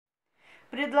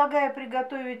Предлагаю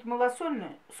приготовить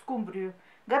малосольную скумбрию.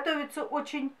 Готовится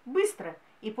очень быстро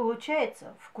и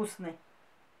получается вкусно.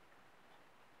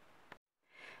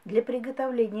 Для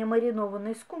приготовления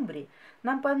маринованной скумбрии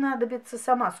нам понадобится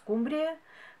сама скумбрия,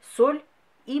 соль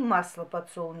и масло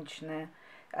подсолнечное.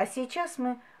 А сейчас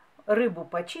мы рыбу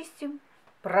почистим,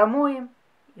 промоем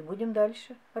и будем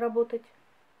дальше работать.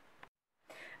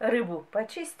 Рыбу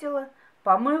почистила,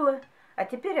 помыла, а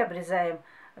теперь обрезаем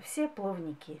все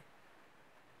плавники.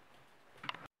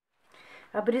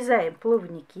 Обрезаем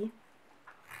плавники.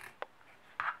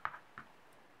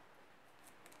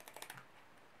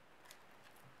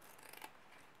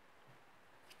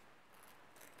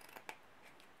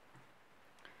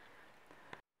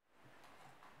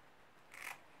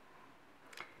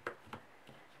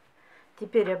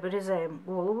 Теперь обрезаем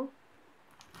голову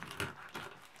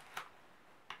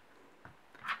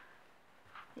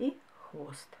и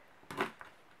хвост.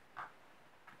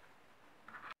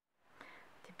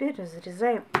 Теперь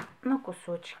разрезаем на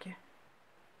кусочки.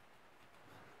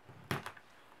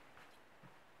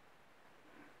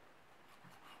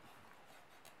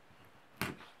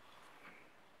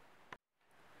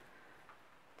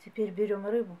 Теперь берем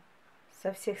рыбу,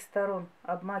 со всех сторон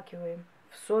обмакиваем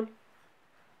в соль,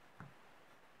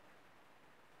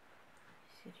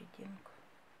 серединку,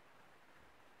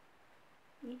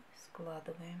 и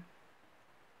складываем.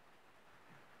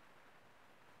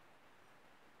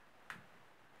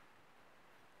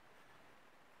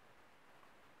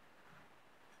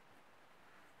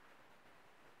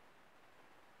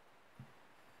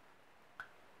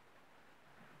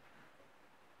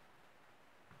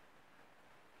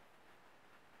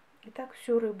 Итак,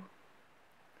 всю рыбу.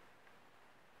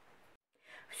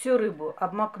 Всю рыбу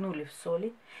обмакнули в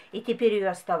соли, и теперь ее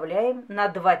оставляем на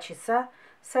 2 часа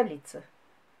солиться.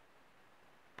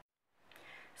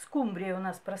 Скумбрия у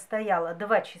нас простояла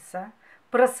 2 часа,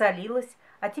 просолилась,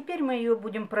 а теперь мы ее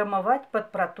будем промывать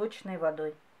под проточной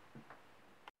водой.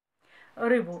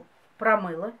 Рыбу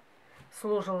промыла,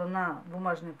 сложила на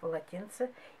бумажное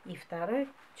полотенце, и второй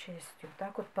частью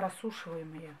так вот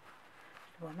просушиваем ее,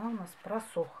 чтобы она у нас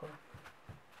просохла.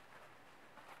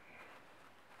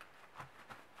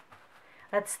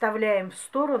 Отставляем в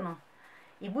сторону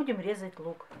и будем резать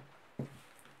лук.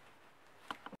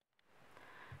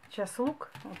 Сейчас лук,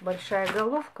 вот большая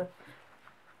головка,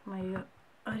 мы ее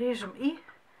режем и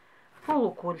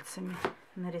полукольцами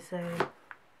нарезаем.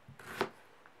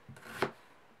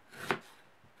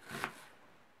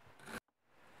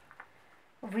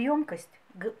 В емкость,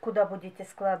 куда будете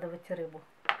складывать рыбу,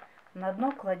 на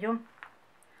дно кладем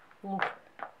лук.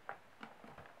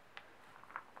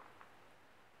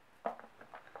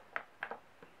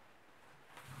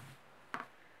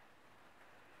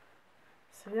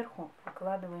 Сверху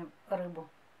выкладываем рыбу.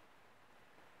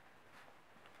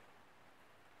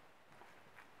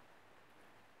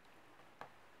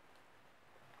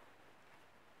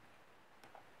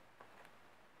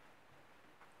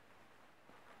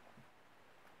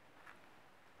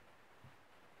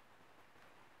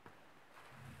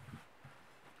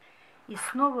 И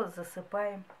снова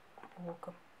засыпаем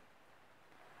луком.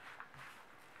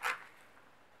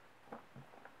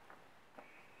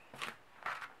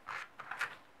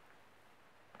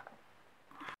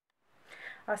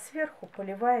 А сверху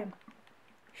поливаем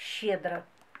щедро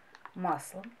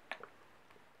маслом.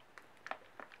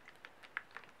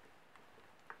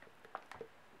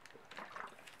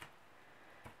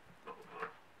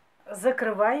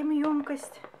 Закрываем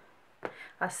емкость.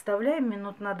 Оставляем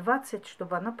минут на 20,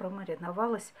 чтобы она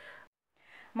промариновалась.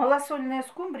 Малосольная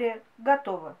скумбрия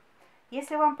готова.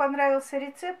 Если вам понравился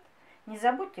рецепт, не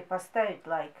забудьте поставить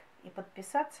лайк и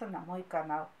подписаться на мой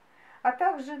канал, а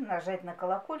также нажать на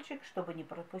колокольчик, чтобы не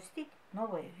пропустить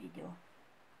новое видео.